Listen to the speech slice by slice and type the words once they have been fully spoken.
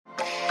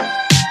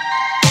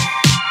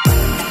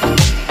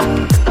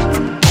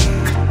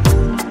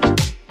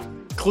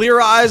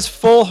Clear eyes,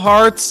 full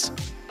hearts.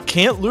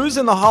 Can't lose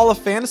in the Hall of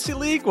Fantasy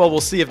League? Well,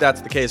 we'll see if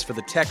that's the case for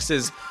the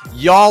Texas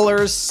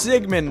Y'allers.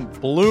 Sigmund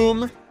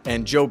Bloom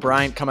and Joe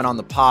Bryant coming on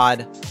the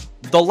pod.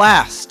 The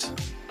last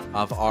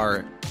of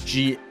our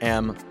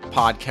GM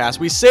podcast.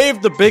 We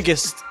saved the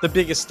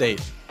biggest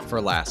state for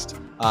last.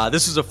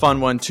 This is a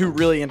fun one. Two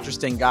really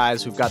interesting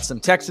guys who've got some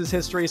Texas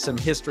history, some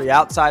history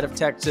outside of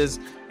Texas,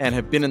 and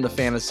have been in the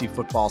fantasy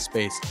football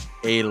space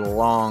a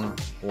long,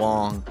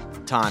 long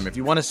time. If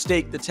you want to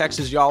stake the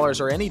Texas Y'allers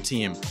or any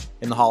team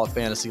in the Hall of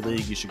Fantasy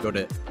League, you should go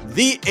to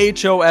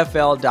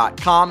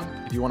thehofl.com.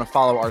 If you want to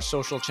follow our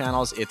social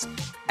channels, it's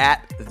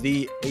at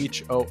the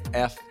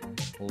HOF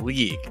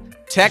League.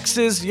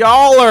 Texas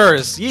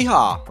Y'allers.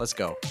 Yeehaw. Let's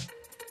go.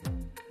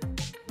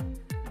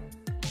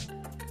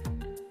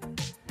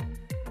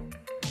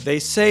 They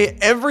say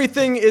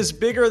everything is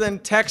bigger than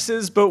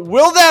Texas, but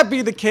will that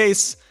be the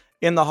case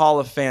in the Hall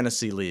of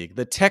Fantasy League?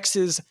 The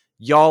Texas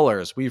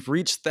Y'allers. We've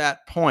reached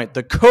that point.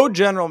 The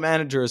co-general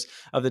managers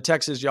of the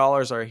Texas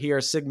Y'allers are here.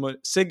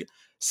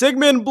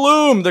 Sigmund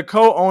Bloom, the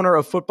co-owner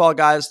of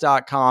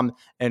FootballGuys.com,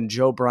 and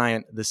Joe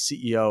Bryant, the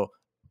CEO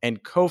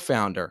and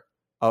co-founder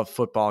of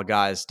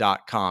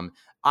FootballGuys.com.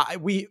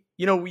 We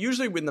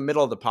usually in the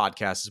middle of the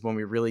podcast is when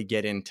we really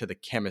get into the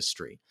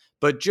chemistry,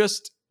 but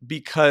just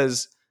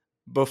because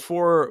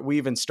before we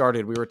even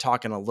started, we were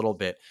talking a little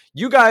bit.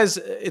 You guys,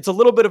 it's a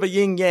little bit of a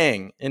yin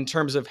yang in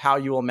terms of how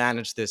you will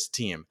manage this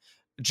team.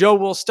 Joe,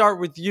 we'll start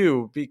with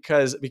you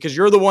because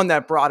you're the one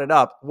that brought it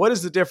up. What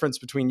is the difference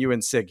between you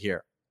and Sig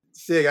here?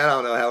 Sig, I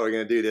don't know how we're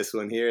going to do this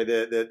one here.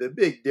 The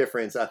big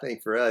difference, I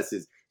think, for us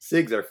is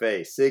Sig's our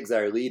face. Sig's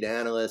our lead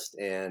analyst,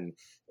 and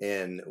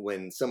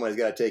when somebody's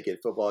got to take it,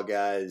 Football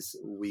Guys,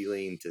 we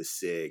lean to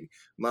Sig.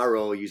 My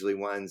role usually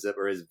winds up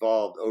or has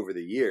evolved over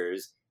the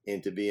years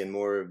into being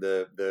more of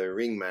the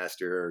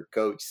ringmaster or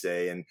coach,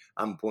 say, and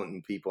I'm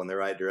pointing people in the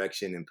right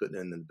direction and putting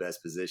them in the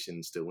best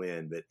positions to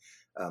win. But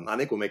I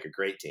think we'll make a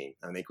great team.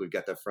 I think we've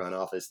got the front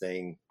office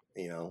thing,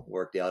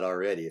 worked out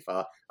already. If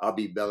I'll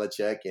be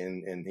Belichick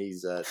and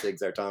he's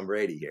Sig's our Tom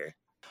Brady here.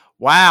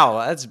 Wow,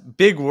 that's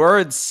big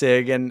words,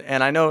 Sig. And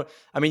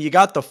you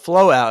got the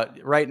flow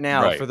out right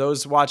now. Right. For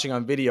those watching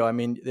on video,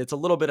 it's a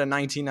little bit of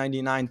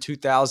 1999,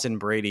 2000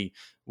 Brady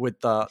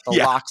with the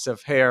locks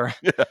of hair.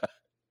 Yeah.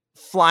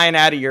 Flying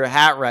out of your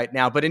hat right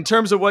now. But in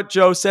terms of what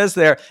Joe says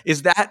there,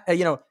 is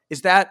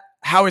that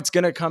how it's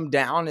going to come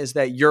down? Is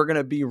that you're going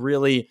to be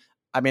really,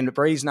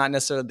 Brady's not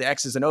necessarily the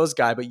X's and O's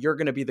guy, but you're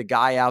going to be the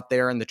guy out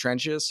there in the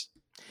trenches?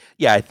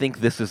 Yeah, I think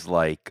this is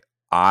like,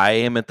 I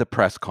am at the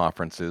press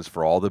conferences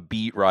for all the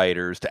beat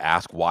writers to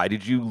ask, why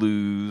did you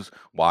lose?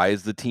 Why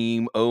is the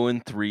team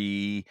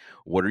 0-3?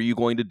 What are you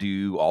going to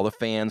do? All the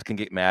fans can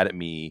get mad at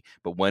me.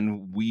 But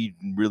when we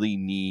really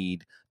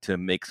need to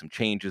make some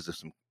changes, if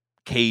some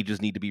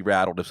cages need to be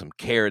rattled, if some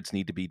carrots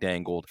need to be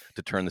dangled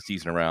to turn the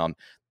season around,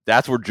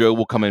 that's where Joe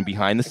will come in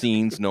behind the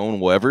scenes. No one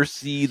will ever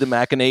see the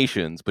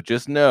machinations, but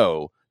just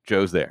know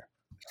Joe's there.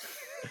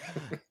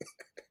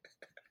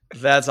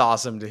 That's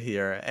awesome to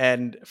hear.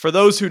 And for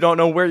those who don't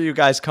know where you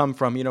guys come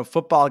from,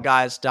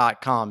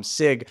 footballguys.com,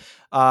 Sig,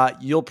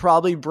 you'll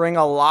probably bring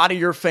a lot of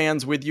your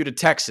fans with you to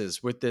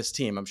Texas with this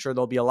team. I'm sure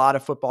there'll be a lot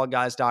of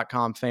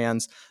footballguys.com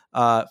fans,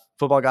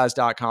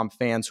 footballguys.com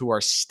fans who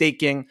are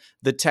staking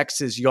the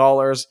Texas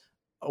Y'allers.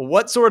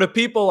 What sort of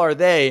people are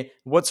they?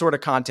 What sort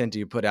of content do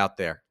you put out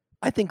there?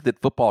 I think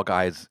that Football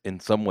Guys, in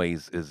some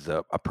ways, is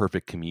a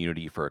perfect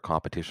community for a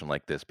competition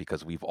like this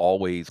because we've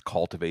always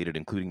cultivated,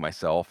 including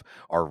myself,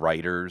 our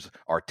writers,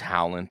 our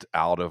talent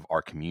out of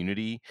our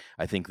community.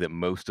 I think that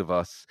most of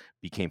us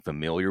became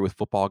familiar with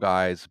Football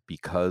Guys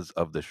because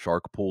of the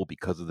shark pool,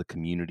 because of the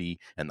community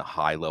and the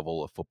high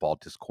level of football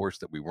discourse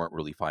that we weren't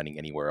really finding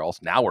anywhere else.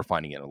 Now we're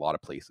finding it in a lot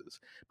of places.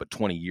 But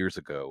 20 years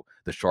ago,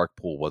 the shark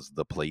pool was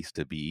the place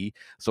to be.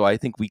 So I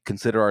think we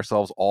consider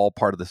ourselves all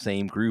part of the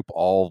same group,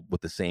 all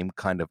with the same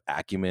kind of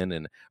acumen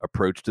and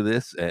approach to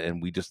this,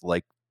 and we just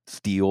like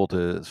steel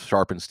to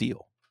sharpen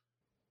steel.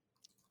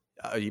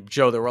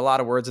 Joe, there were a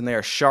lot of words in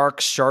there: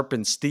 sharks,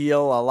 sharpen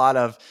steel. A lot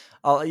of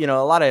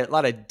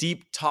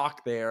deep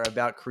talk there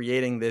about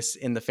creating this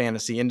in the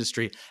fantasy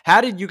industry.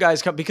 How did you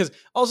guys come? Because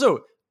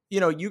also,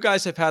 you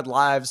guys have had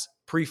lives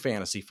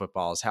pre-fantasy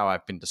football, is how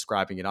I've been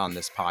describing it on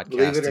this podcast.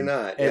 Believe it or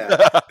not,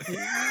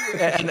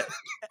 yeah.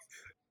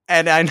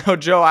 And I know,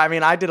 Joe,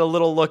 I did a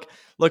little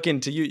look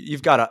into you.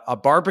 You've got a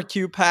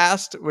barbecue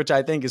past, which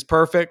I think is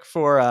perfect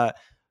for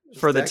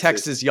the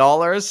Texas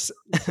Y'allers.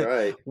 That's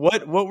right.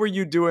 What were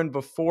you doing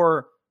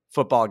before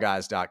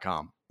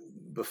FootballGuys.com?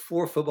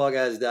 Before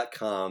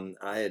FootballGuys.com,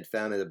 I had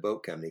founded a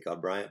boat company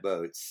called Bryant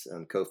Boats,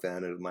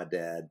 co-founded with my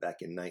dad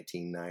back in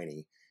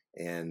 1990.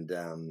 And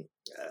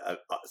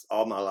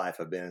all my life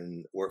I've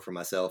been worked for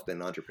myself, been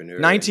an entrepreneur.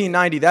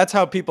 1990, that's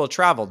how people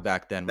traveled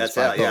back then. That's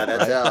how they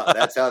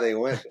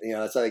went.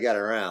 That's how they got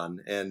around.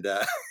 And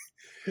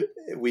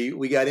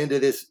we got into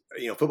this.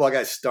 Football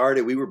Guys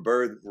started. We were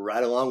birthed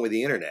right along with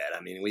the internet.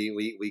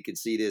 We could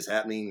see this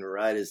happening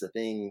right as the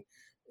thing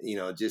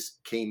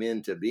just came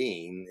into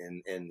being.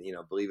 And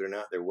believe it or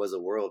not, there was a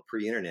world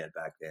pre-internet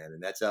back then.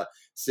 And that's how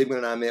Sigmund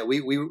and I met.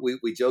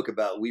 We joke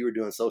about, we were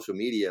doing social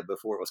media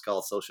before it was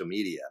called social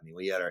media. I mean,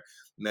 we had our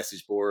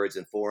message boards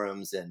and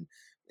forums, and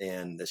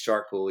the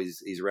shark pool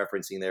he's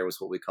referencing there was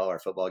what we call our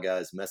Football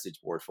Guys message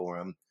board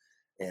forum.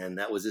 And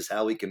that was just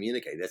how we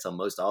communicated. That's how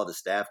most all the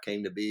staff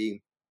came to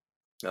be.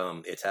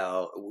 It's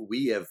how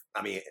we have,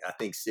 I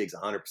think Sig's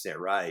 100%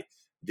 right.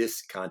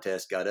 This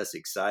contest got us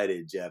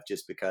excited, Jeff,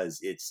 just because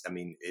it's,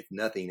 if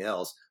nothing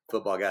else,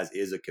 Football Guys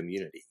is a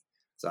community.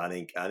 So I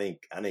think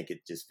it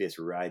just fits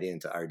right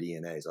into our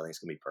DNA. So I think it's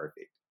gonna be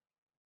perfect.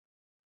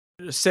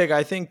 Sig,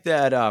 I think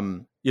that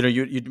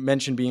you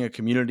mentioned being a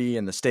community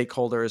and the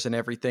stakeholders and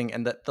everything,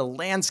 and that the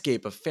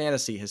landscape of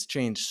fantasy has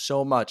changed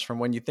so much from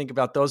when you think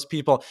about those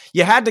people.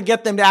 You had to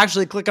get them to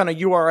actually click on a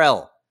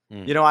URL.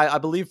 I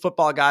believe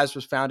Football Guys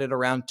was founded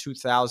around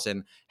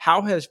 2000.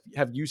 How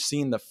have you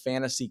seen the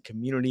fantasy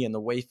community and the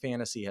way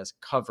fantasy has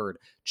covered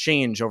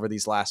change over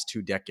these last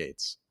 2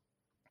 decades?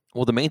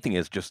 Well, the main thing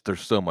is just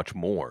there's so much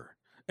more,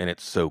 and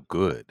it's so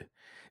good.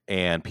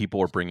 And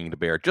people are bringing to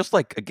bear, just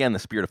like, again, the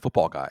spirit of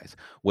Football Guys,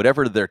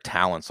 whatever their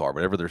talents are,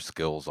 whatever their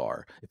skills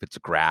are, if it's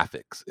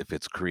graphics, if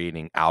it's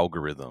creating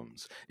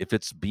algorithms, if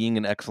it's being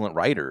an excellent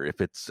writer, if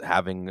it's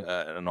having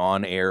an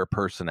on-air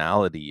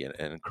personality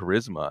and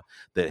charisma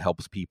that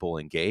helps people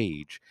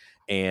engage.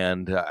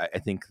 And I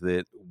think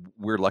that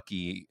we're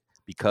lucky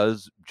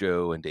because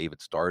Joe and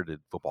David started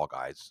Football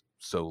Guys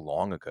so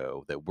long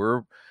ago that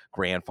we're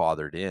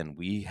grandfathered in.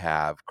 We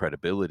have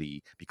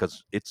credibility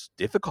because it's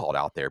difficult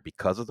out there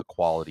because of the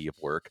quality of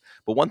work.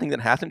 But one thing that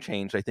hasn't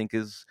changed, I think,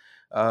 is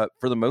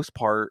for the most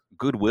part,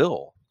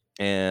 goodwill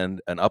and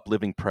an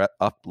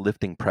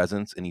uplifting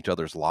presence in each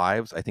other's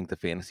lives. I think the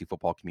fantasy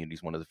football community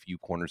is one of the few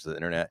corners of the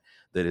internet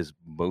that is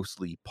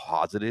mostly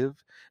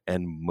positive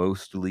and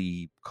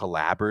mostly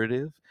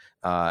collaborative.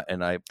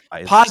 And I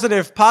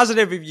positive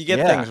if you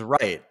get things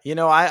right.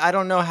 I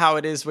don't know how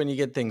it is when you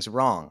get things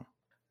wrong.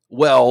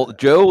 Well,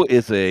 Joe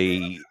is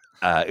a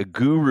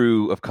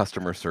guru of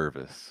customer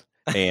service.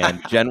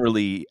 And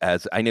generally,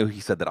 as I know, he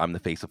said that I'm the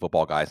face of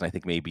Football Guys, and I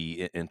think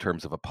maybe in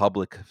terms of a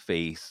public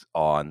face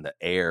on the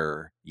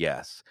air,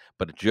 yes.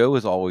 But Joe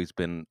has always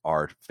been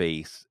our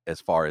face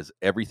as far as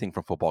everything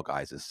from Football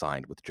Guys is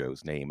signed with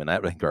Joe's name, and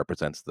that I think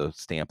represents the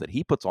stamp that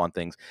he puts on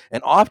things.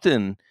 And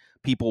often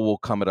people will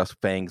come at us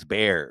fangs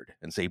bared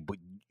and say, "But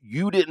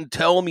you didn't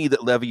tell me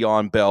that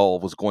Le'Veon Bell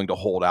was going to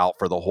hold out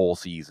for the whole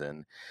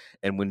season."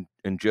 And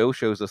Joe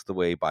shows us the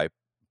way by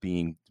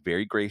being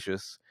very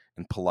gracious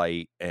and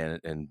polite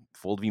and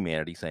full of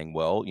humanity, saying,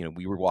 well,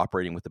 we were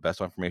operating with the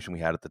best information we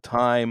had at the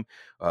time.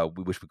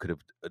 We wish we could have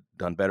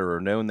done better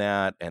or known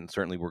that. And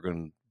certainly we're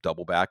going to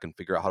double back and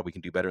figure out how we can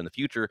do better in the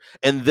future.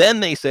 And then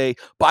they say,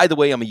 by the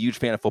way, I'm a huge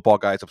fan of Football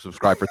Guys. I've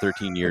subscribed for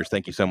 13 years.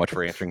 Thank you so much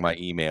for answering my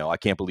email. I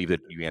can't believe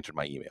that you answered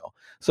my email.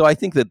 So I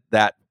think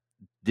that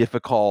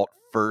difficult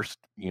first,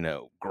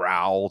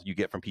 growl you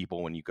get from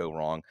people when you go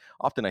wrong.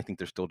 Often I think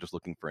they're still just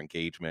looking for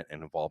engagement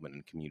and involvement in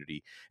the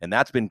community. And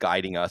that's been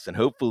guiding us. And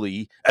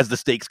hopefully as the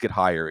stakes get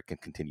higher, it can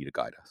continue to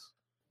guide us.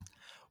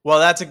 Well,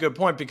 that's a good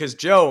point because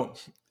Joe,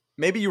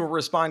 maybe you were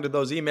responding to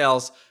those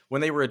emails when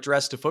they were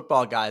addressed to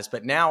Football Guys,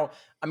 but now,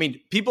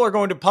 people are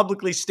going to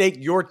publicly stake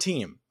your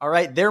team. All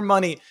right. Their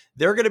money,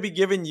 they're going to be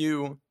giving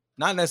you,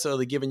 not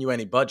necessarily giving you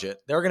any budget.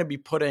 They're going to be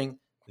putting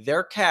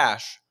their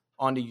cash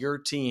onto your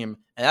team,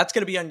 and that's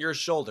going to be on your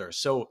shoulders.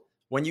 So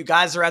when you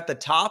guys are at the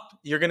top,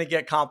 you're going to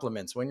get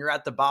compliments. When you're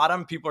at the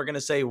bottom, people are going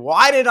to say,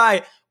 why did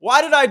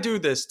I do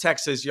this,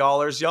 Texas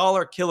y'allers? Y'all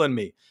are killing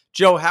me.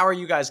 Joe, how are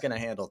you guys going to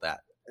handle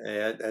that?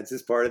 Yeah, that's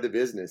just part of the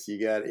business. You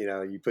got,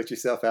 you put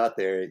yourself out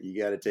there. You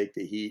got to take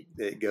the heat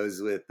that goes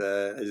with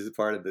as a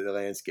part of the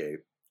landscape.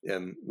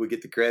 We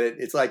get the credit.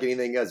 It's like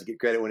anything else. You get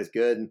credit when it's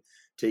good and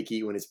take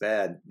heat when it's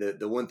bad.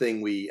 The one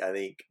thing I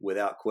think,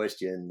 without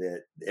question,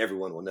 that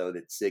everyone will know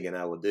that Sig and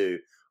I will do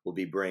will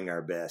be bring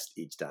our best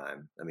each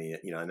time.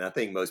 And I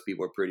think most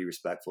people are pretty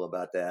respectful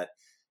about that.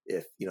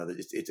 If,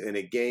 it's in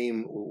a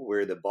game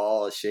where the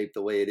ball is shaped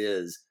the way it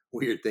is,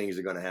 weird things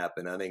are going to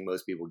happen. I think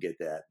most people get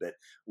that, but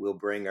we'll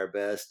bring our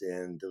best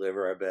and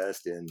deliver our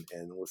best, and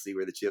we'll see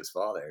where the chips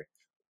fall there.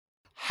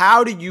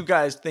 How do you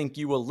guys think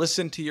you will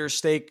listen to your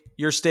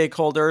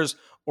stakeholders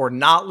or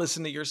not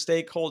listen to your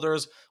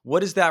stakeholders?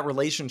 What is that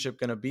relationship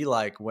going to be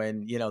like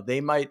when, they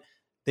might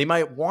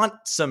want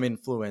some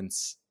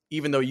influence,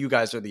 even though you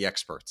guys are the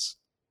experts?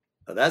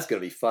 Oh, that's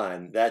going to be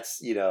fun.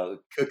 That's,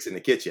 cooks in the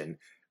kitchen,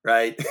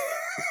 right?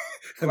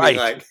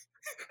 Right.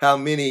 How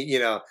many,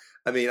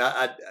 we've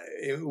got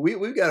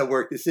to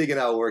work this. Sig and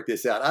I will work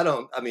this out.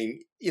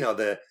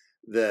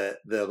 The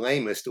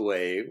lamest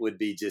way would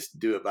be just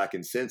do it by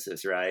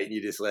consensus, right?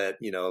 You just let,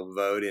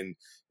 vote and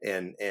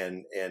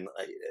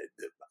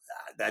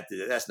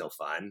that's no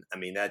fun.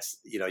 That's,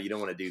 you don't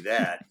want to do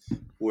that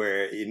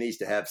where it needs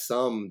to have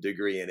some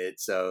degree in it.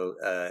 So,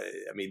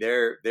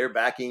 they're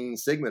backing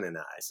Sigmund and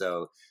I.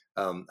 So,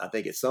 I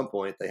think at some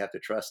point they have to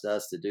trust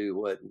us to do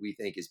what we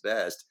think is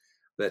best.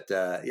 But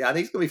I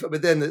think it's going to be fun.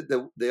 But then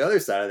the other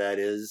side of that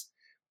is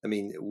I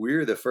mean,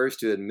 we're the first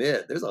to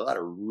admit there's a lot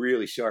of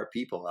really sharp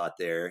people out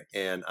there.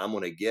 And I'm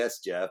going to guess,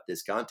 Jeff,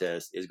 this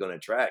contest is going to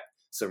attract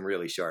some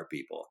really sharp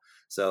people.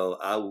 So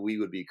we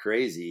would be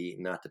crazy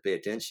not to pay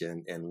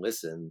attention and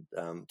listen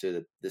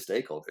to the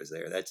stakeholders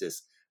there.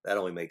 That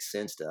only makes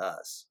sense to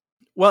us.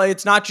 Well,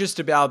 it's not just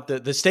about the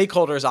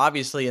stakeholders,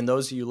 obviously, and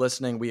those of you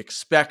listening. We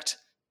expect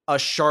a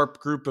sharp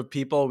group of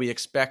people. We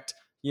expect,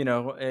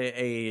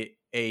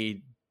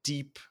 a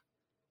deep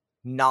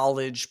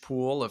knowledge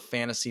pool of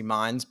fantasy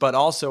minds, but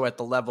also at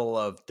the level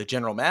of the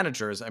general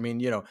managers. I mean,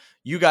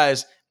 you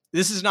guys,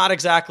 this is not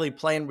exactly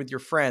playing with your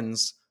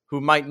friends who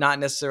might not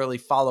necessarily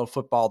follow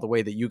football the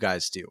way that you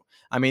guys do.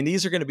 I mean,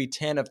 these are going to be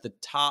 10 of the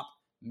top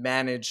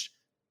managed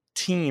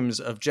teams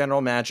of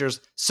general managers.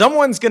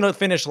 Someone's going to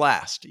finish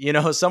last.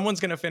 Someone's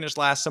going to finish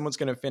last. Someone's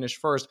going to finish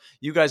first.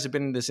 You guys have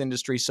been in this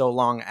industry so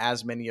long,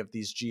 as many of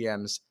these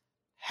GMs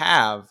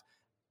have.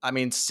 I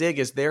mean, Sig,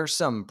 is there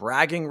some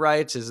bragging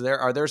rights?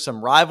 Are there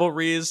some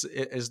rivalries?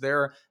 Is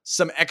there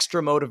some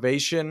extra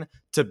motivation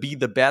to be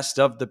the best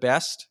of the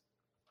best?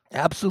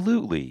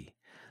 Absolutely.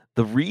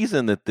 The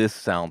reason that this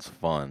sounds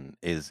fun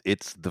is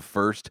it's the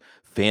first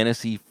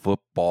fantasy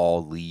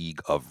football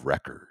league of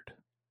record,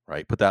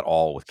 right? Put that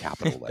all with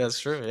capital letters. That's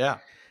true, yeah.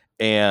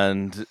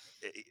 And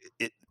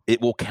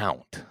it will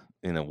count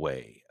in a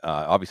way.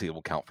 Obviously, it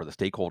will count for the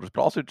stakeholders,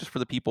 but also just for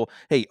the people.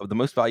 Hey, the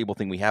most valuable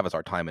thing we have is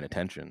our time and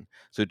attention.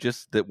 So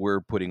just that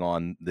we're putting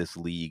on this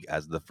league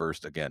as the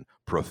first, again,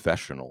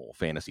 professional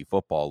fantasy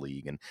football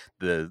league. And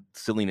the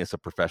silliness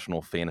of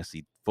professional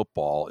fantasy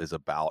football is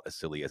about as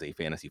silly as a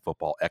fantasy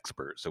football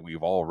expert. So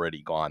we've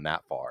already gone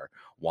that far.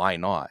 Why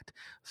not?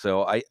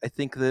 So I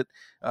think that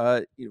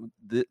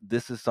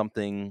this is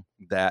something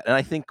that, and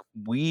I think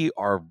we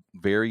are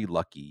very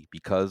lucky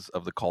because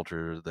of the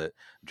culture that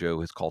Joe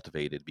has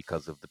cultivated,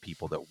 because of the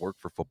people that work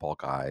for Football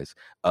Guys,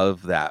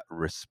 of that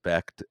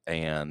respect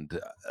and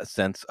a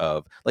sense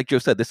of, like Joe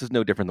said, this is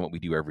no different than what we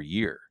do every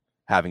year,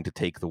 having to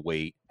take the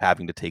weight,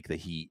 having to take the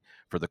heat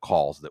for the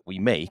calls that we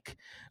make.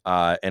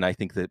 And I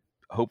think that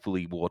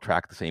hopefully we'll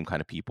attract the same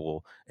kind of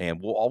people, and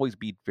we'll always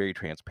be very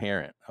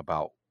transparent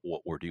about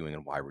what we're doing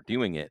and why we're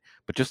doing it.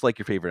 But just like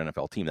your favorite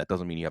NFL team, that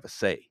doesn't mean you have a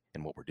say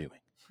in what we're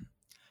doing.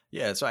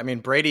 Yeah, so I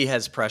mean, Brady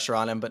has pressure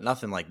on him, but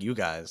nothing like you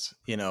guys.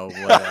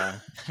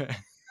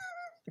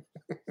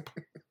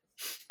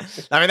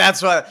 I mean,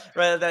 that's what,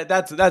 right,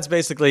 that's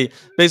basically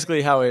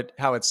how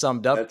it's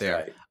summed up. That's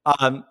there.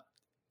 Right.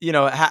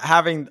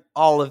 Having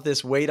all of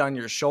this weight on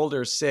your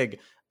shoulders, Sig,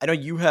 I know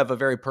you have a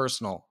very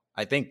personal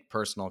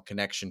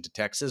connection to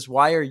Texas.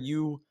 Why are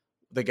you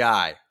the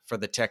guy for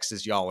the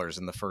Texas Y'allers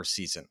in the first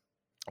season?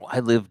 Well, I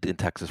lived in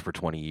Texas for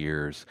 20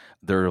 years.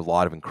 There are a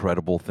lot of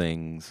incredible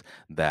things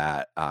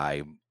that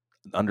I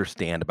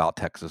understand about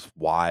Texas,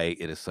 why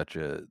it is such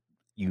a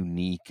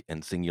unique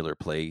and singular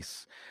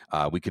place.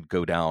 We could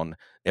go down,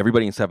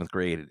 everybody in 7th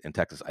grade in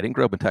Texas. I didn't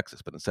grow up in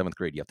Texas, but in 7th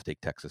grade, you have to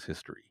take Texas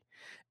history.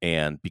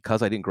 And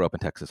because I didn't grow up in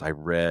Texas, I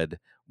read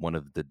one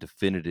of the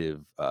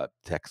definitive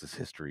Texas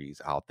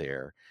histories out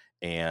there.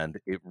 And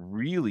it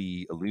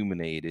really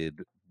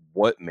illuminated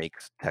what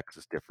makes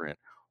Texas different,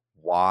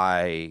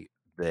 why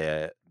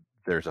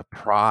there's a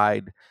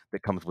pride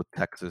that comes with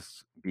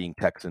Texas, being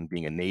Texan,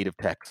 being a native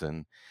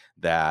Texan,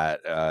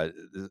 that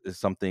is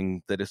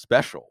something that is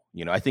special.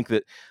 I think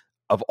that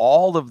of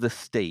all of the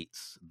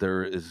states,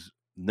 there is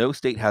no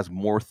state has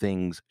more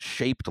things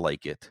shaped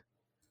like it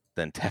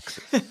than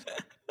Texas,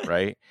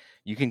 right?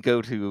 You can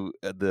go to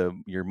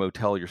your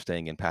motel you're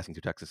staying in, passing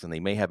through Texas, and they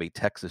may have a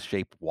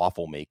Texas-shaped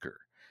waffle maker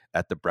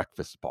at the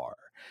breakfast bar.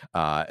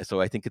 So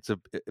I think it's a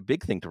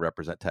big thing to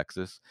represent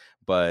Texas,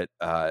 but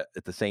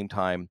at the same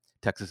time,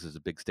 Texas is a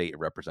big state. It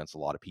represents a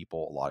lot of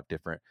people, a lot of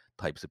different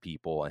types of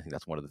people. I think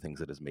that's one of the things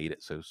that has made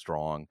it so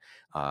strong.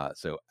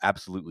 So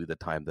absolutely, the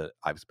time that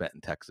I've spent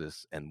in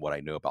Texas and what I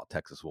know about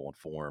Texas will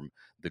inform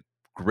the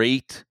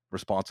great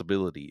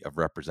responsibility of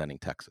representing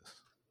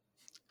Texas.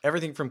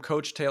 Everything from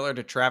Coach Taylor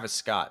to Travis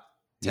Scott,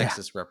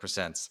 Texas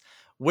represents.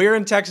 Where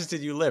in Texas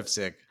did you live,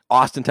 Sig?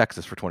 Austin,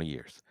 Texas for 20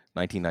 years.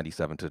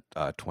 1997 to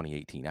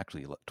 2018,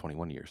 actually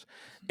 21 years.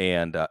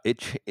 And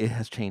it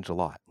has changed a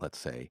lot, let's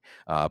say.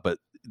 But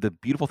the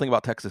beautiful thing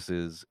about Texas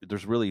is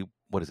there's really,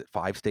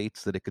 5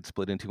 states that it could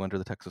split into under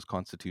the Texas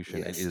Constitution.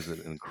 Yes. It is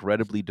an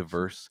incredibly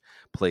diverse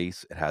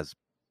place. It has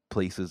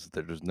places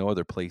that there's no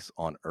other place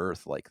on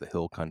earth like the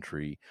Hill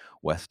Country,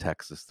 West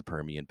Texas, the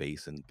Permian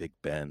Basin, Big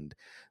Bend,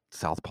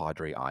 South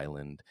Padre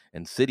Island,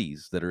 and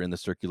cities that are in the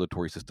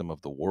circulatory system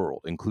of the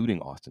world,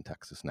 including Austin,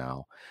 Texas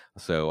now.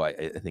 So I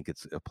think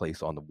it's a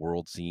place on the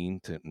world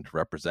scene to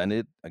represent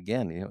it.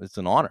 Again, it's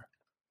an honor.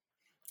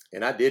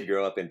 And I did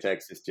grow up in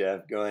Texas,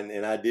 Jeff,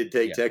 and I did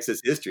take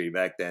Texas history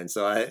back then.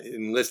 So I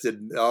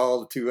enlisted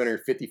all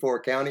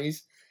 254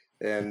 counties,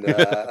 and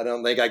I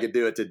don't think I could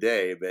do it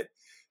today, but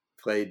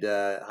played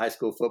high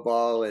school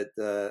football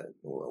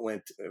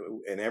went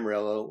in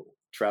Amarillo,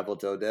 traveled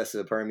to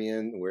Odessa,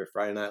 Permian, where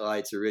Friday Night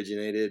Lights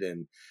originated.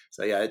 And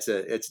so,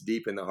 it's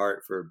deep in the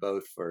heart for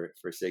both for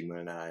Sigmund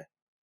and I.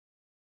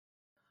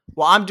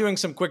 Well, I'm doing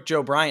some quick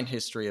Joe Bryant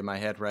history in my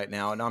head right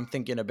now, and I'm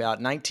thinking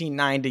about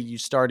 1990. You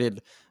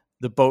started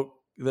the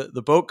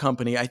boat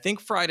company. I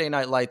think Friday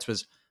Night Lights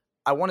was,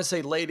 I want to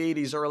say late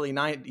 80s, early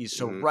 90s.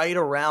 So right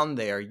around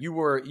there, you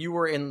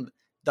were in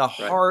the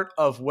heart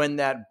of when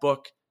that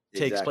book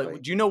takes place.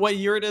 Do you know what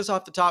year it is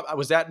off the top?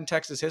 Was that in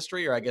Texas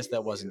history, or I guess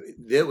that wasn't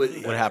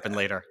what happened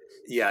later?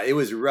 Yeah, it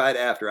was right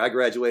after I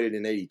graduated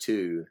in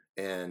 '82,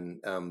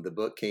 and the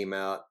book came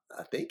out,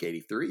 I think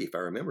 '83, if I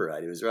remember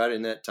right. It was right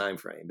in that time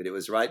frame, but it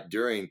was right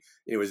during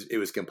it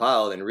was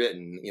compiled and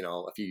written,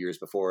 a few years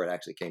before it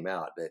actually came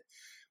out. But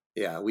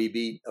yeah, we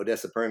beat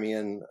Odessa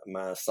Permian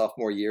my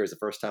sophomore year. Is the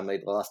first time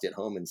they'd lost at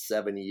home in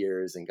 7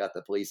 years, and got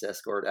the police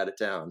escort out of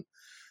town.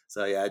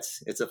 So yeah,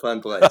 it's a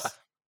fun place.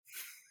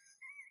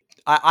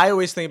 I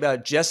always think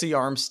about Jesse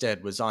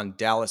Armstead was on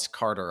Dallas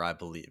Carter, I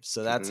believe.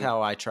 So that's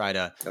how I try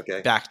to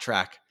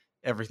backtrack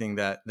everything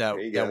that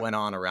went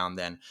on around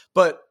then.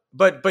 But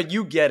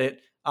you get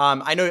it.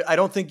 I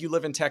don't think you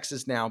live in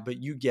Texas now, but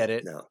you get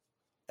it. No.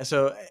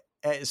 So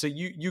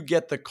you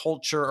get the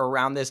culture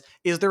around this.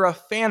 Is there a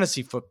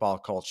fantasy football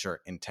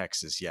culture in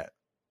Texas yet?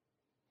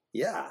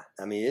 Yeah,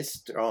 I mean, it's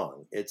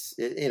strong.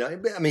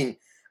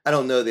 I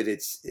don't know that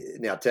it's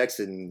now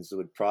Texans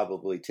would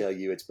probably tell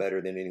you it's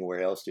better than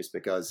anywhere else just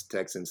because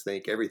Texans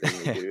think everything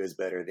they do is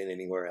better than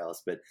anywhere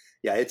else. But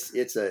yeah, it's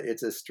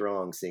a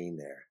strong scene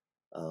there.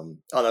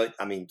 Although,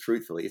 I mean,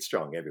 truthfully, it's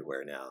strong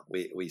everywhere now.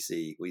 We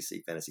see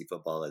fantasy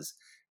football as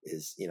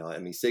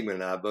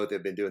Sigmund and I both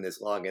have been doing this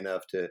long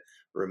enough to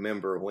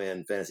remember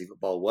when fantasy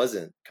football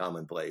wasn't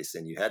commonplace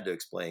and you had to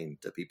explain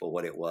to people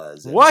what it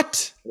was.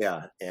 What?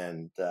 Yeah.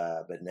 And,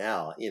 but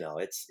now,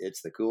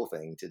 it's the cool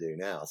thing to do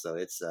now. So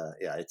it's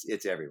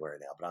everywhere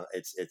now, but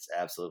it's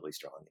absolutely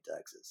strong in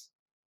Texas.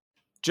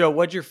 Joe,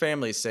 what'd your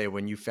family say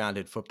when you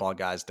founded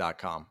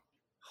FootballGuys.com?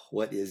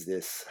 What is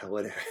this?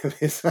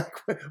 It's like,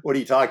 what are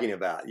you talking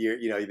about?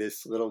 You're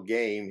this little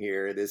game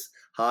here, this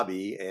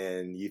hobby,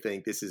 and you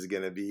think this is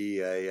going to be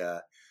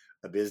a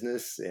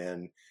business.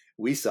 And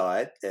we saw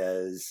it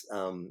as,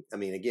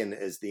 again,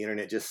 as the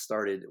internet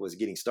was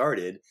getting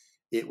started,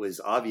 it was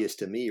obvious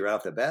to me right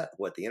off the bat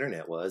what the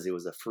internet was. It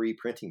was a free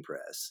printing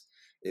press.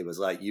 It was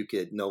like you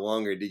could no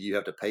longer did you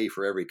have to pay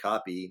for every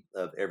copy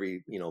of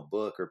every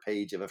book or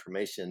page of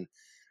information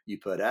you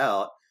put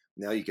out.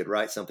 Now you could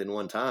write something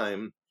one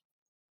time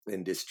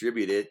and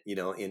distribute it,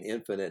 in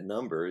infinite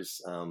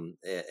numbers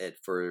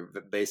for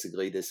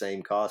basically the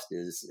same cost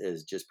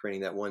as just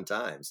printing that one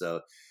time. So,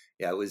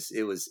 yeah, it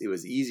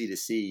was easy to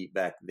see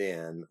back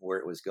then where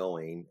it was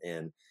going,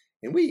 and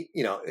we,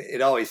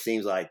 it always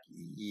seems like,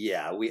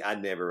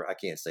 I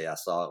can't say I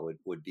saw it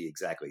would be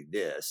exactly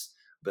this,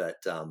 but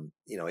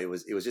it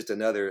was just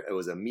it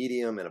was a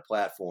medium and a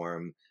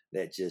platform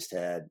that just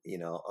had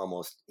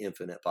almost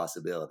infinite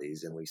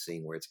possibilities, and we've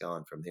seen where it's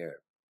gone from there.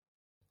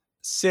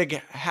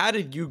 Sig, how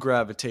did you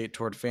gravitate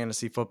toward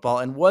fantasy football?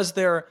 And was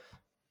there,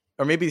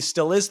 or maybe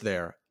still is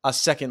there, a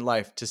second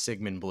life to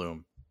Sigmund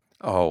Bloom?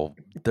 Oh,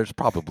 there's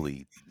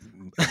probably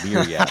a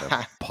myriad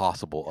of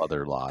possible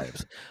other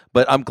lives.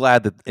 But I'm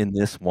glad that in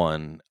this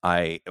one,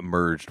 I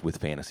emerged with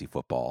fantasy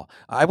football.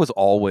 I was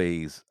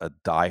always a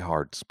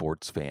diehard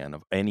sports fan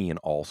of any and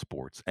all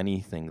sports,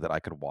 anything that I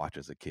could watch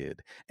as a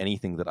kid,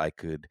 anything that I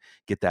could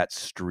get that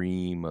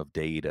stream of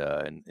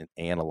data and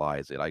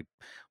analyze it. I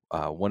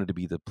wanted to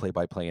be the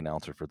play-by-play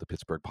announcer for the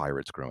Pittsburgh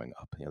Pirates growing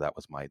up. That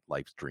was my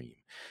life's dream.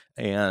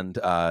 And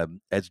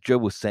as Joe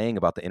was saying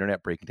about the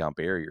internet breaking down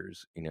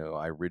barriers,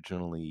 I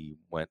originally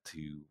went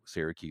to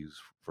Syracuse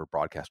for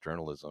broadcast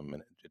journalism,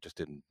 and it just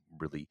didn't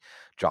really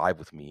jive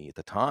with me at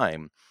the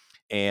time.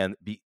 And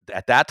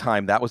at that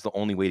time, that was the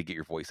only way to get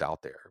your voice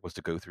out there, was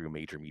to go through a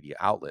major media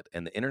outlet.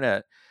 And the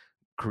internet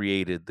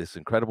created this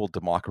incredible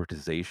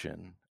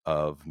democratization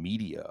of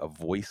media, of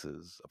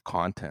voices, of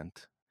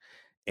content.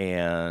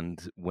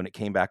 And when it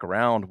came back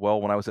around,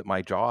 when I was at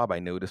my job, I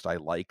noticed I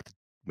liked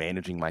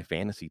managing my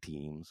fantasy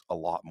teams a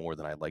lot more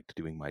than I liked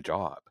doing my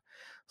job.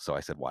 So I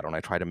said, why don't I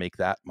try to make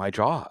that my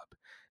job?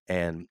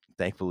 And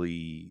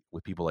thankfully,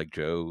 with people like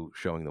Joe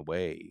showing the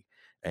way,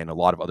 and a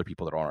lot of other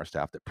people that are on our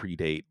staff that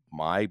predate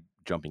my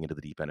jumping into the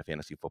deep end of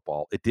fantasy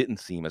football, it didn't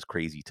seem as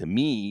crazy to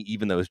me,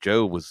 even though, as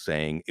Joe was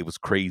saying, it was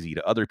crazy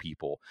to other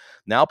people.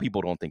 Now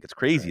people don't think it's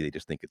crazy. Right. They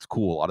just think it's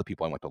cool. A lot of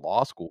people I went to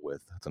law school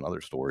with, that's another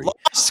story. Law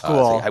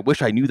school. Say, I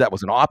wish I knew that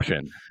was an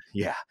option.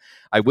 Yeah.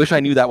 I wish I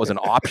knew that was an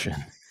option.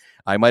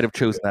 I might have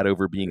chosen that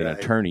over being an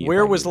attorney.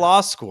 Where was law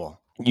school?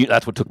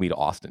 That's what took me to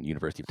Austin,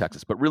 University of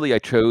Texas. But really, I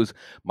chose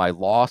my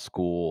law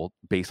school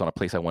based on a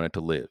place I wanted to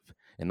live.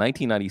 In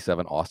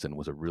 1997, Austin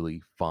was a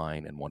really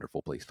fine and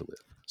wonderful place to live.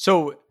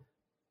 So,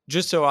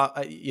 just so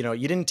you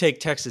didn't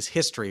take Texas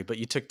history, but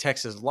you took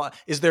Texas law.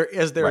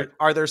 Right.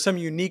 Are there some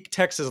unique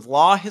Texas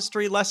law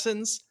history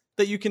lessons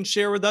that you can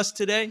share with us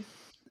today?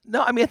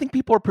 No, I think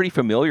people are pretty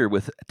familiar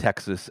with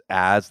Texas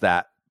as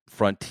that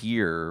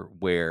frontier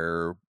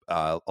where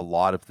a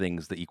lot of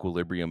things, the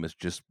equilibrium is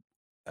just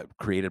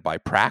created by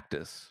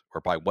practice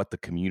or by what the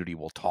community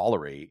will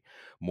tolerate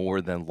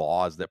more than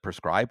laws that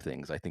prescribe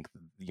things. I think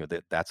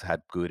that's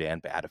had good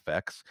and bad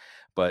effects,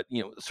 but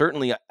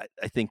certainly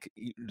I think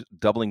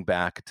doubling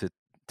back to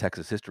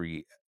Texas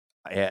history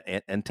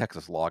and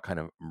Texas law kind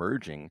of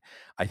merging,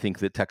 I think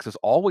that Texas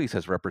always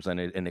has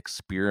represented an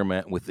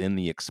experiment within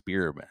the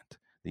experiment.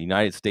 The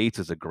United States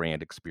is a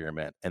grand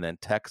experiment, and then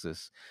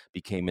Texas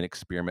became an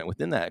experiment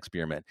within that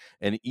experiment.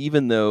 And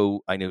even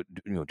though I know,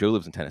 Joe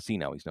lives in Tennessee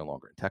now, he's no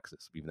longer in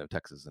Texas, even though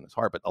Texas is in his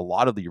heart. But a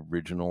lot of the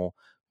original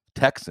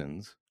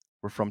Texans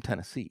were from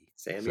Tennessee.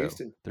 Sam So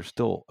Houston. there's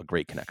still a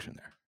great connection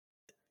there.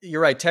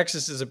 You're right.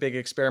 Texas is a big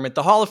experiment.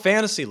 The Hall of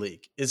Fantasy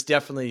League is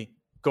definitely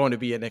going to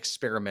be an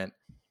experiment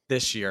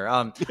this year.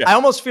 I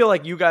almost feel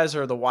like you guys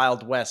are the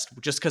Wild West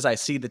just because I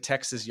see the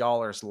Texas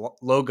Y'allers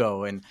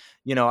logo, and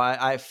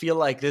I feel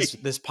like this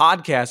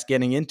podcast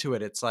getting into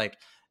it. It's like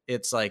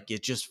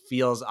it just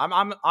feels.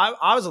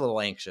 I was a little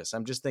anxious.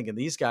 I'm just thinking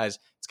these guys.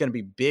 It's going to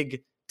be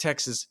big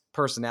Texas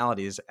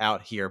personalities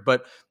out here.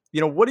 But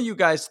what do you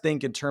guys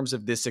think in terms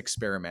of this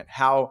experiment?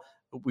 How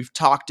we've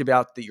talked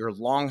about that you're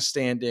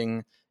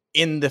longstanding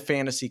in the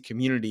fantasy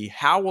community.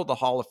 How will the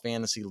Hall of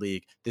Fantasy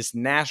League, this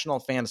National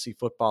Fantasy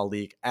Football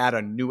League, add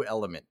a new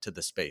element to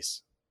the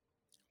space?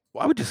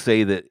 Well, I would just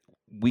say that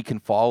we can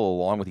follow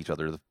along with each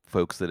other, the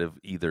folks that have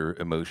either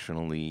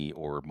emotionally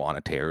or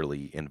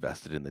monetarily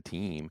invested in the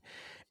team,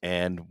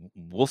 and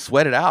we'll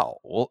sweat it out.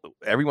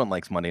 Everyone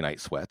likes Monday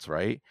night sweats,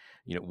 right?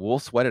 We'll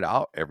sweat it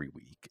out every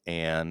week.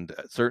 And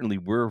certainly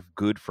we're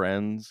good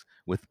friends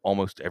with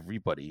almost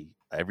everybody,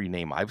 every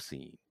name I've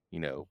seen,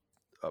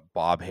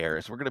 Bob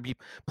Harris. We're going to be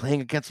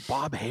playing against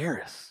Bob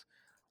Harris.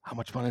 How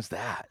much fun is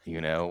that? We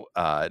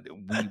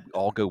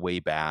all go way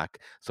back.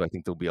 So I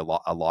think there'll be a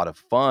lot of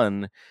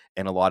fun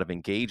and a lot of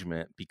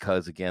engagement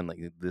because, again, like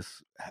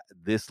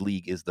this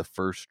league is the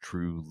first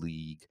true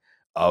league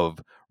of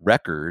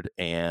record,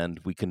 and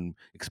we can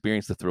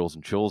experience the thrills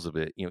and chills of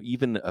it.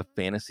 Even a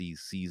fantasy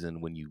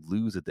season when you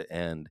lose at the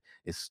end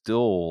is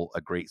still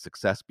a great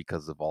success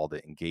because of all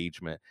the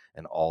engagement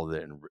and all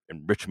the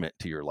enrichment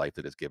to your life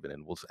that is given.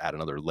 And we'll add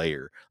another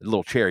layer, a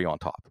little cherry on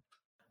top.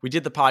 We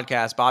did the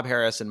podcast. Bob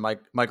Harris and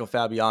Michael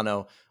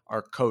Fabiano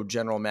are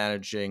co-general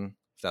managing,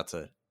 if that's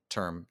a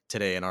term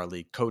today in our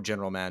league,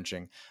 co-general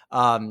managing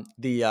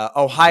the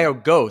Ohio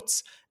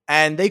Goats,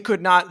 and they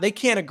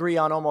can't agree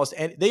on almost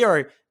any.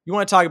 You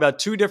want to talk about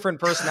two different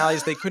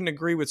personalities? They couldn't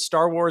agree with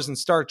Star Wars and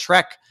Star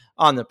Trek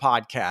on the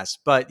podcast,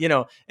 but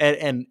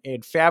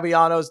and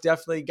Fabiano's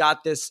definitely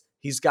got this.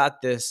 He's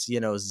got this,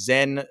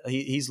 zen.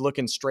 He's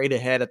looking straight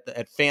ahead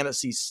at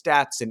fantasy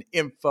stats and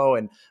info,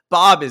 and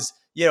Bob is.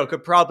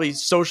 Could probably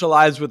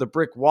socialize with a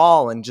brick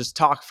wall and just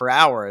talk for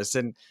hours.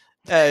 And,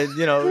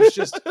 it's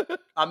just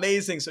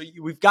amazing. So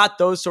we've got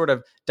those sort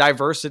of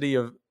diversities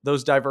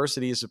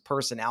of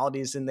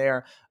personalities in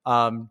there.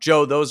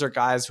 Joe, those are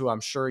guys who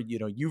I'm sure,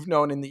 you've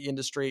known in the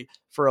industry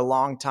for a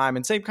long time.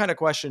 And same kind of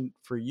question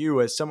for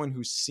you as someone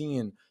who's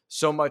seen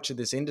so much of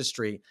this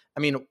industry. I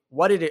mean,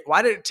 why did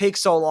it take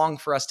so long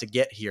for us to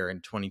get here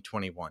in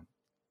 2021?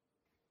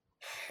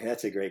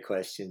 That's a great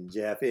question,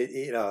 Jeff.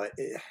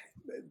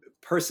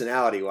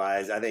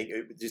 Personality-wise, I think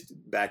just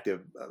back to,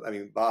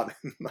 Bob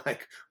and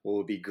Mike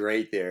will be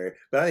great there.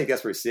 But I think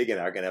that's where Sig and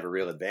I are going to have a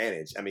real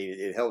advantage. I mean,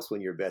 it helps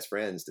when you're best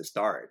friends to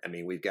start. I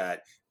mean, we've got,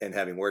 and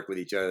having worked with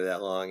each other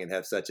that long and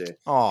have such a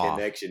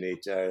connection to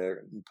each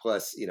other.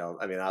 Plus,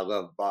 I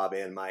love Bob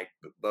and Mike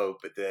both,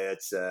 but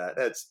that's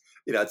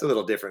it's a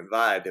little different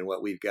vibe than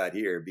what we've got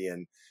here,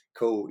 being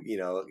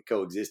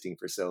coexisting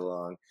for so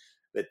long.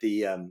 But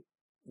the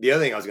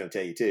other thing I was going to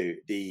tell you too,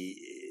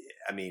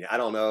 I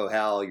don't know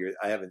how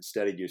I haven't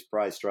studied your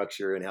prize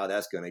structure and how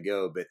that's going to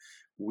go, but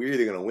we're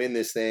either going to win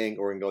this thing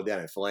or go down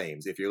in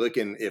flames. If you're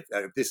looking, if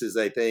this is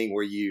a thing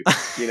where you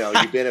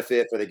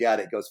benefit for the guy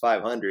that goes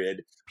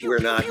 500, we're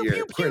not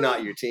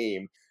your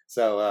team.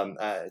 So,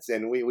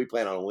 and we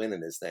plan on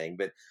winning this thing,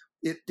 but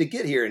to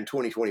get here in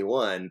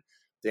 2021,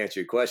 to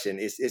answer your question,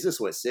 is this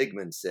what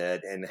Sigmund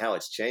said and how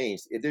it's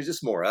changed? There's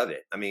just more of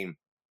it. I mean,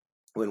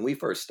 when we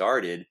first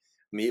started,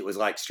 it was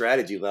like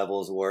strategy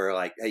levels were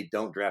like, hey,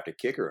 don't draft a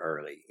kicker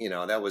early.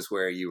 That was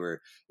where you were,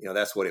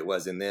 that's what it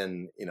was. And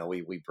then,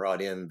 we brought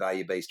in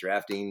value-based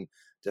drafting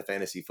to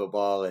fantasy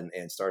football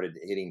and started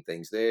hitting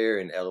things there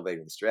and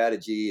elevating the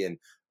strategy and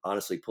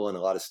honestly pulling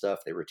a lot of stuff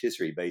that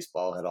rotisserie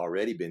baseball had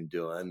already been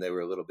doing. They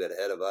were a little bit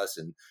ahead of us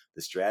in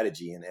the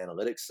strategy and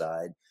analytics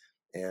side.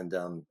 And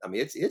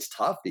it's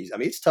tough.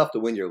 It's tough to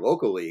win your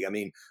local league.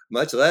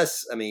 Much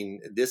less,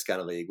 this kind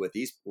of league with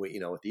these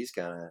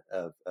kind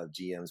of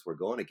GMs we're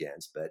going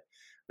against. But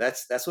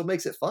that's what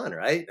makes it fun,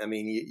 right?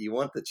 You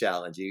want the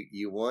challenge.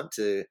 You want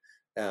to,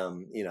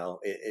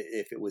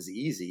 if it was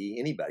easy,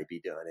 anybody'd be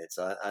doing it.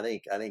 So I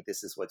think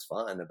this is what's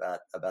fun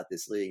about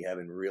this league,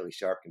 having really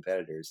sharp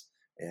competitors,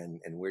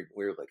 and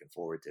we're looking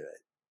forward to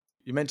it.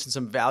 You mentioned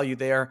some value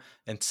there,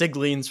 and Sig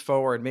leans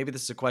forward. Maybe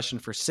this is a question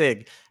for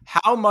Sig.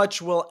 How much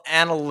will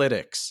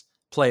analytics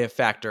play a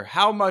factor?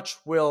 How much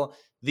will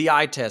the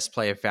eye test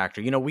play a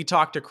factor? We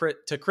talked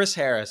to Chris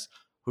Harris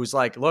who's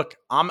like, look,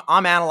 I'm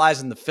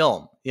analyzing the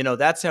film.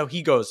 That's how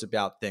he goes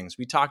about things.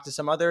 We talked to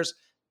some others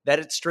that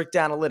it's strict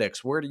analytics.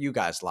 Where do you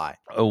guys lie?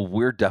 Oh,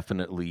 we're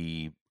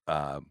definitely,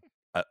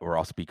 or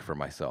I'll speak for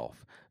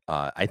myself.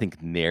 I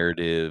think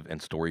narrative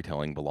and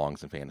storytelling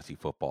belongs in fantasy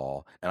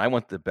football, and I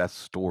want the best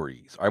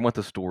stories. I want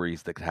the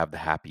stories that have the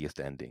happiest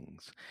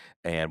endings.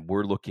 And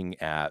we're looking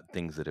at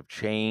things that have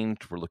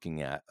changed. We're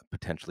looking at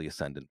potentially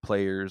ascendant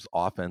players,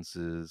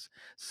 offenses,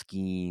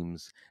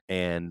 schemes,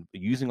 and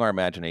using our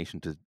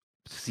imagination to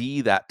see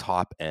that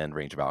top end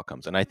range of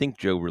outcomes. And I think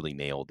Joe really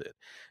nailed it.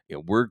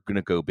 We're going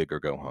to go big or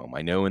go home.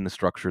 I know in the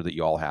structure that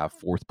y'all have,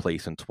 4th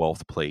place and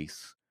 12th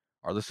place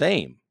are the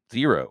same,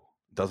 0.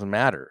 Doesn't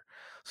matter.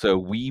 So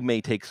we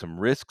may take some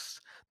risks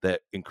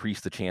that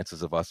increase the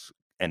chances of us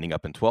ending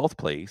up in 12th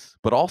place,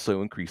 but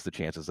also increase the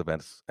chances of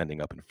us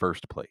ending up in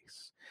 1st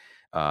place.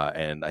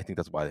 And I think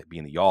that's why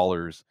being the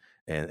Y'allers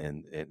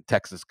and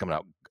Texas coming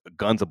out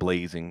guns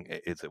a-blazing,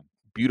 it's a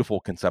beautiful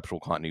conceptual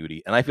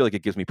continuity. And I feel like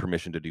it gives me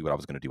permission to do what I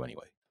was going to do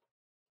anyway.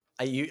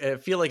 I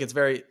feel like it's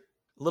very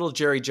little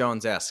Jerry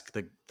Jones-esque,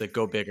 the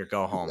go big or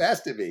go home. It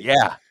has to be.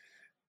 Yeah.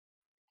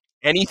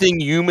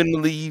 Anything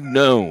humanly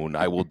known,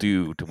 I will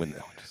do to win.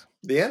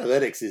 The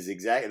analytics is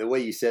exactly the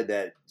way you said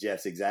that,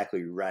 Jeff's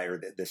exactly right.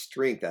 Or the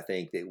strength I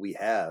think that we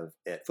have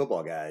at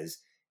Football Guys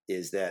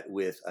is that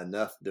with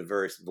enough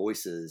diverse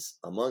voices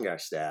among our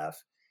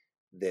staff,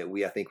 that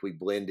I think we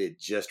blend it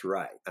just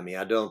right. I mean,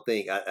 I don't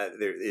think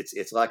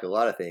it's like a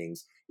lot of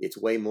things. It's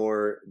way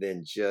more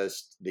than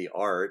just the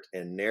art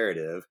and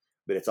narrative,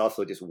 but it's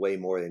also just way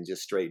more than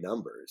just straight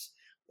numbers.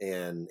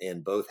 And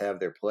both have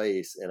their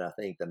place. And I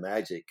think the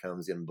magic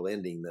comes in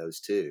blending those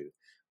two.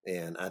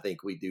 And I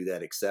think we do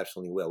that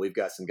exceptionally well. We've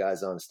got some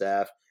guys on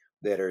staff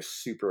that are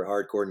super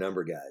hardcore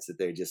number guys, that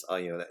they're just,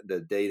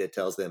 the data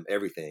tells them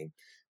everything.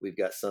 We've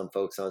got some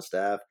folks on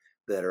staff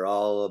that are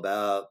all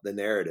about the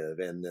narrative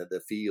and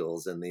the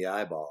feels and the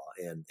eyeball.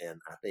 And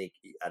I think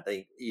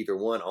either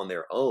one on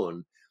their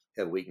own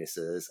have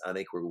weaknesses. I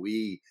think where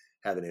we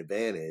have an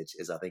advantage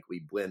is I think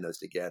we blend those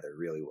together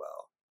really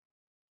well.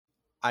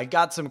 I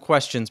got some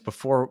questions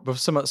before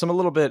some a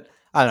little bit,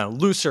 I don't know,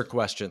 looser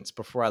questions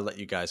before I let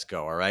you guys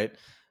go. All right.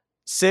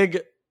 Sig,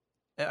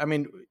 I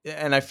mean,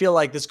 and I feel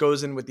like this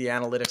goes in with the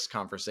analytics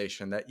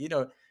conversation that, you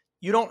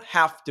don't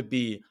have to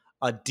be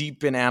a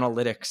deep in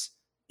analytics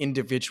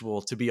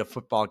individual to be a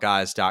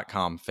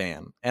footballguys.com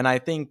fan. And I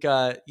think,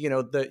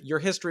 your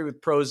history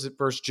with pros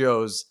versus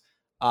Joes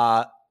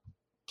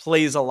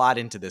plays a lot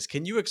into this.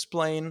 Can you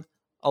explain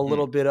a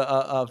little bit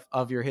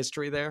of your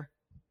history there?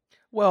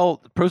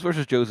 Well, Pros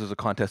versus Joes is a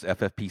contest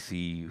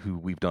FFPC, who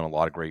we've done a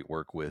lot of great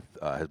work with,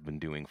 has been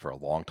doing for a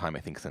long time.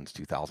 I think since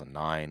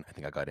 2009. I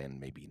think I got in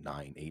maybe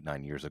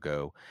 9 years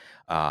ago.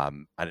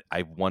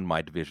 I've won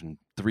my division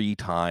 3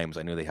 times.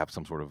 I know they have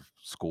some sort of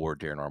score.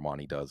 Darren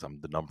Armani does. I'm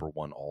the number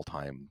 1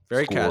 all-time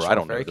Very scorer. casual, I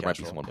don't know. very There might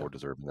be casual, someone yeah. more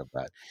deserving of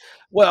that.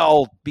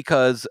 Well,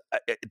 because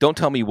don't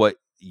tell me what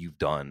you've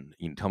done.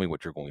 You can tell me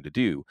what you're going to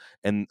do.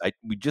 And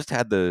we just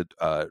had the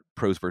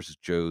Pros versus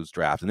Joes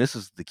draft, and this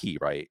is the key,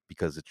 right?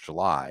 Because it's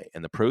July,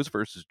 and the Pros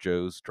versus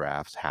Joes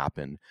drafts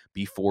happen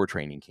before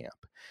training camp.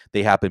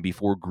 They happen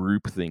before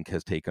groupthink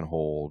has taken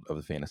hold of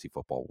the fantasy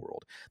football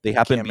world. They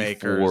happen Cam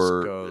Akers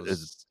before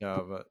goes,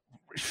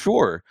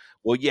 Sure.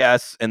 Well,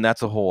 yes, and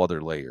that's a whole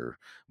other layer.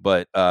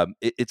 But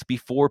it's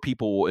before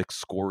people will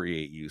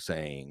excoriate you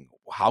saying,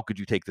 how could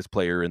you take this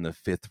player in the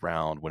 5th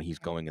round when he's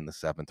going in the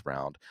 7th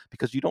round?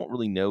 Because you don't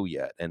really know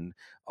yet. And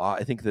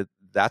I think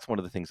that's one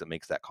of the things that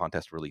makes that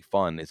contest really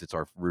fun, is it's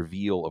our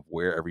reveal of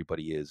where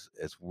everybody is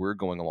as we're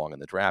going along in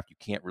the draft. You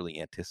can't really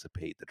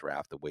anticipate the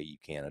draft the way you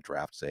can a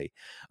draft, say,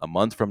 a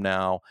month from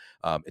now.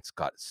 It's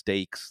got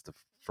stakes. The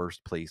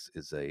first place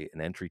is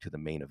an entry to the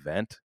main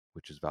event,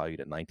 which is valued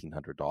at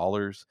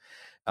 $1,900.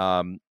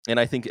 And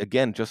I think,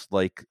 again, just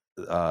like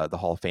the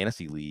Hall of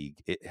Fantasy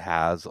League, it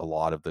has a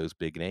lot of those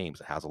big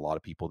names. It has a lot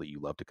of people that you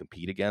love to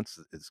compete against.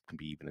 It can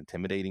be even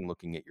intimidating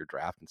looking at your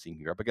draft and seeing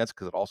who you're up against,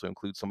 because it also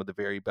includes some of the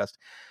very best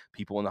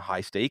people in the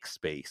high stakes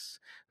space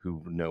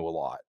who know a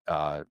lot.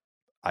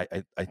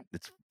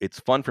 It's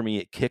fun for me.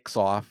 It kicks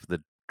off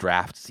the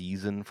draft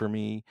season for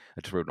me.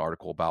 I just wrote an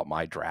article about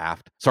my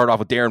draft. Started off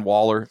with Darren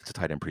Waller. It's a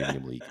tight end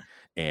premium league,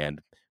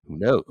 and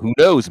who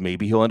knows?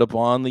 Maybe he'll end up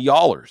on the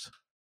Y'allers.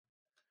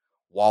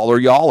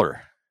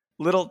 Yaller.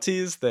 Little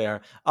tease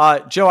there.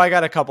 Joe, I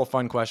got a couple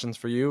fun questions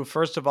for you.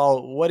 First of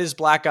all, what is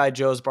Black Eyed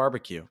Joe's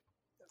barbecue?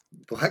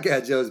 Black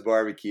Eyed Joe's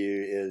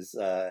barbecue is,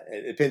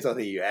 it depends on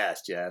who you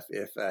ask, Jeff.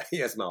 If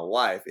you ask my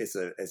wife, it's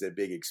a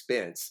big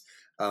expense.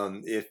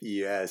 If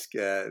you ask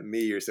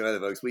me or some other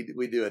folks,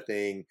 we do a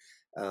thing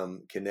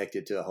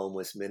connected to a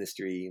homeless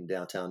ministry in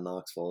downtown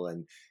Knoxville,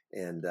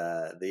 and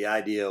the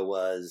idea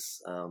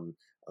was,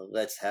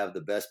 let's have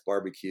the best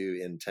barbecue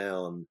in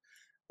town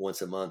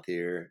once a month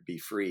here, be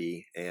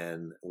free,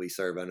 and we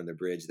serve under the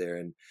bridge there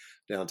in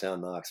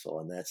downtown Knoxville,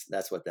 and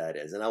that's what that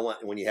is. And I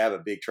want, when you have a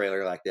big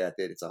trailer like that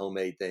it's a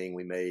homemade thing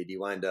we made, you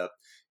wind up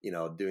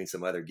doing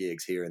some other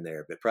gigs here and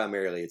there, but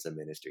primarily it's a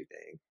ministry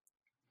thing.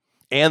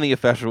 And the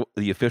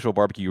official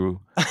barbecue.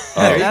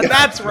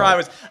 That's where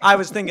I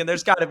was thinking.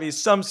 There's got to be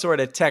some sort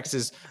of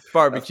Texas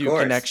barbecue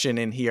connection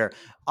in here.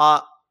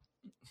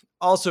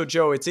 Also,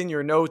 Joe, it's in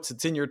your notes.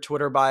 It's in your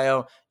Twitter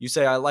bio. You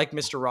say, I like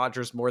Mr.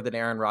 Rogers more than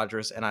Aaron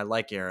Rodgers, and I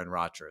like Aaron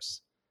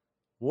Rodgers.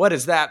 What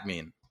does that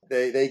mean?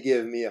 They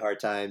give me a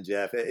hard time,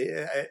 Jeff.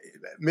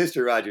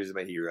 Mr. Rogers is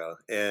my hero,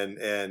 and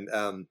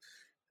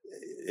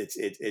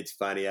it's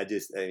funny.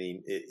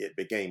 It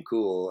became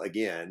cool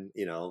again,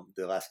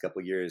 the last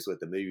couple of years with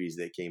the movies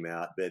that came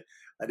out. But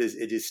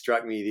it just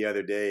struck me the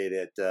other day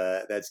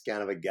that that's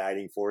kind of a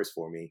guiding force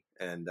for me,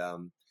 and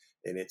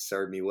it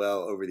served me well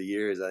over the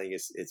years. I think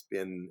it's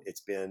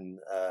been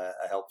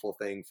a helpful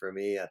thing for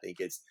me. I think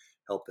it's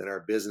helped in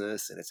our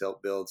business, and it's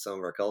helped build some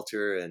of our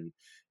culture, and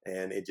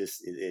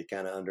it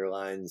kind of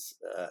underlines,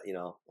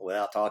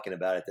 without talking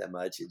about it that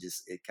much,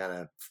 it kind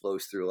of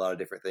flows through a lot of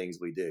different things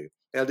we do.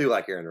 And I do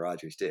like Aaron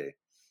Rodgers too.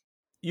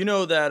 You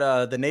know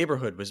that the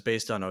neighborhood was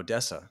based on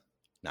Odessa.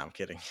 No, I'm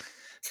kidding.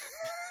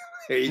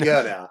 There you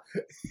go now.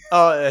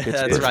 Oh,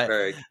 that's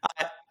right.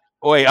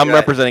 Wait, I'm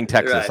representing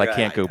Texas. I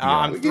can't go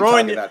beyond. I'm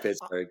throwing about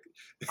Pittsburgh.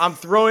 I'm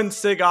throwing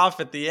Sig off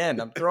at the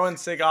end.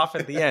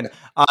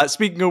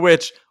 Speaking of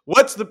which,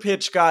 what's the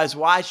pitch, guys?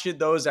 Why should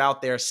those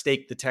out there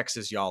stake the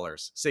Texas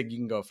Y'allers? Sig, you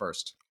can go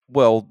first.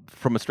 Well,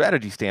 from a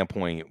strategy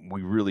standpoint,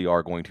 we really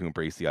are going to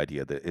embrace the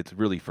idea that it's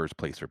really first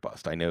place or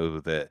bust. I know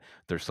that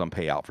there's some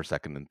payout for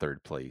second and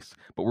third place,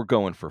 but we're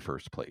going for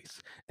first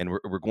place. And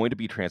we're going to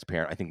be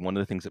transparent. I think one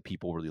of the things that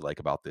people really like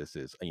about this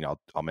is,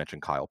 I'll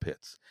mention Kyle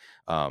Pitts.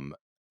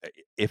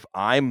 If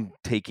I'm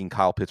taking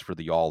Kyle Pitts for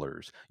the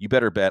Y'allers, you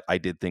better bet I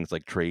did things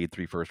like trade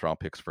 3 first-round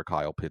picks for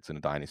Kyle Pitts in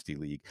a dynasty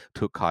league.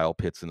 Took Kyle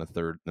Pitts in the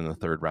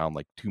third round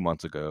like 2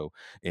 months ago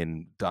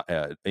in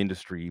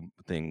industry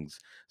things.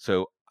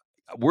 So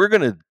we're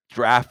gonna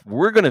draft.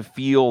 We're gonna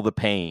feel the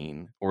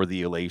pain or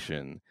the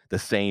elation the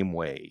same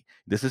way.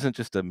 This isn't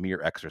just a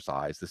mere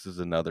exercise. This is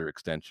another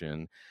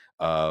extension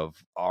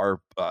of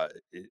our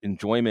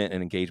enjoyment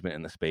and engagement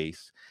in the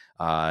space.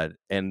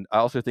 And I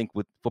also think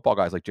with football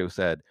guys, like Joe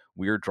said,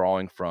 we're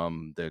drawing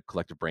from the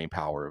collective brain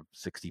power of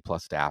 60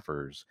 plus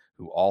staffers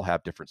who all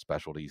have different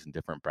specialties and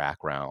different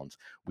backgrounds.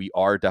 We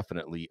are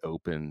definitely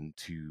open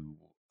to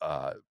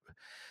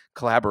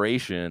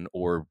collaboration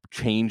or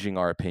changing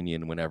our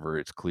opinion whenever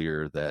it's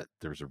clear that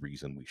there's a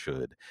reason we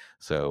should.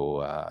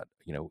 So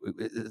we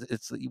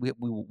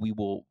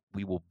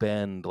will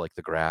bend like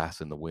the grass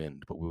in the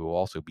wind, but we will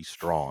also be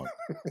strong.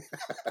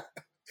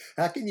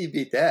 How can you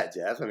beat that,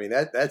 Jeff? I mean,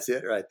 that's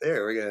it right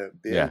there. We're gonna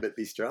bend but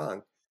be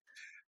strong.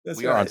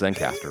 We are on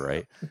Zencastr,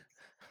 right?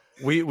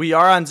 We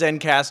are on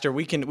Zencastr.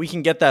 We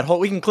can get that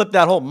we can clip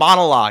that whole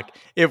monologue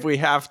if we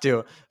have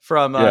to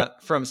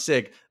from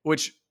Sig,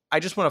 which I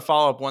just want to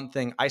follow up one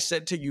thing. I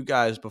said to you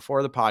guys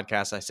before the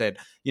podcast, I said,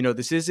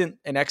 this isn't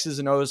an X's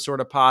and O's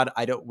sort of pod.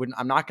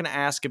 I'm not going to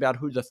ask about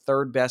who the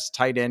third best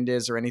tight end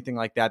is or anything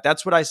like that.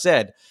 That's what I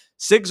said.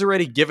 Sig's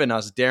already given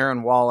us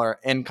Darren Waller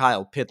and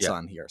Kyle Pitts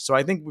on here. So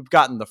I think we've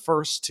gotten the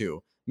first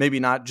two, maybe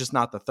not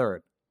the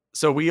third.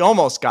 So we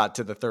almost got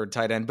to the third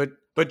tight end,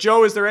 but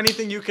Joe, is there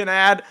anything you can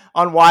add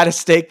on why to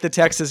stake the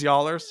Texas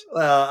Y'allers?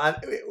 Well,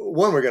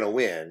 one, we're going to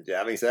win.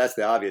 I mean, so that's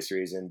the obvious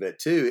reason. But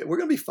two, we're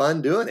going to be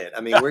fun doing it.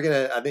 I mean,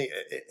 I think,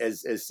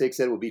 as Sig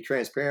said, we'll be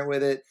transparent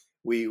with it.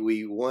 We're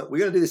going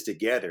to do this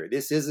together.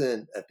 This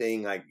isn't a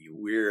thing like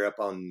we're up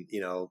on,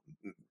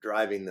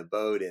 driving the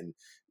boat and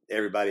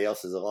everybody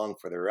else is along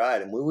for the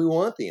ride. And we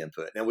want the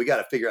input. Now we got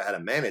to figure out how to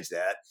manage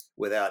that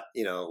without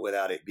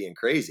it being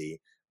crazy.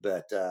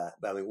 But I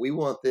mean, we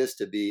want this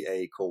to be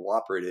a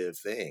cooperative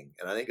thing,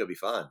 and I think it'll be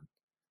fun.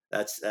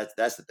 That's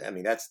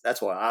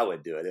why I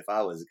would do it if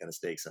I was going to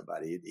stake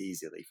somebody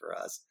easily for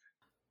us.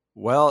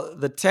 Well,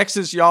 the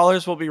Texas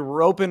Y'allers will be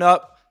roping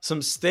up some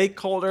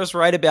stakeholders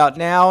right about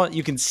now.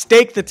 You can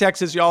stake the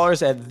Texas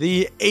Y'allers at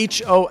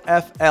thehofl.com.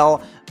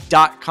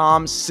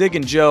 Sig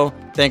and Joe,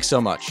 thanks so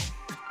much.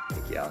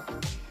 Thank you.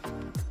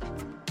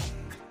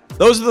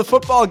 Those are the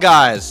football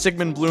guys,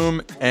 Sigmund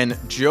Bloom and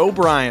Joe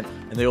Bryant,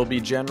 and they will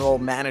be general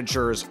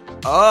managers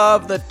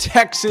of the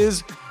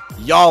Texas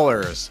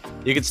Y'allers.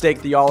 You can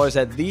stake the Y'allers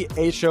at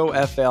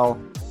thehofl.com.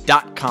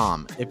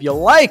 If you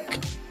like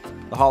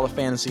the Hall of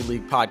Fantasy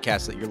League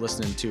podcast that you're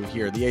listening to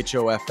here, the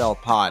HOFL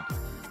pod,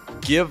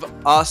 give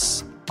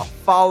us a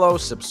follow,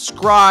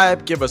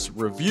 subscribe, give us a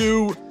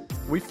review.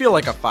 We feel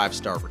like a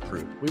 5-star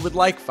recruit. We would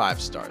like 5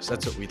 stars.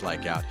 That's what we'd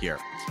like out here.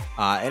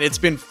 And it's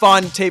been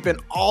fun taping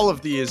all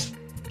of these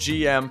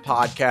GM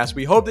podcast.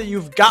 We hope that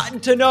you've gotten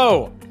to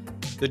know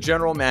the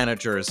general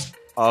managers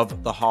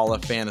of the Hall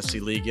of Fantasy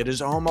League. It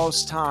is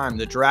almost time.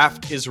 The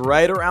draft is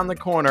right around the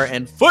corner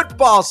and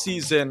football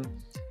season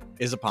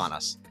is upon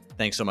us.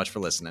 Thanks so much for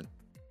listening.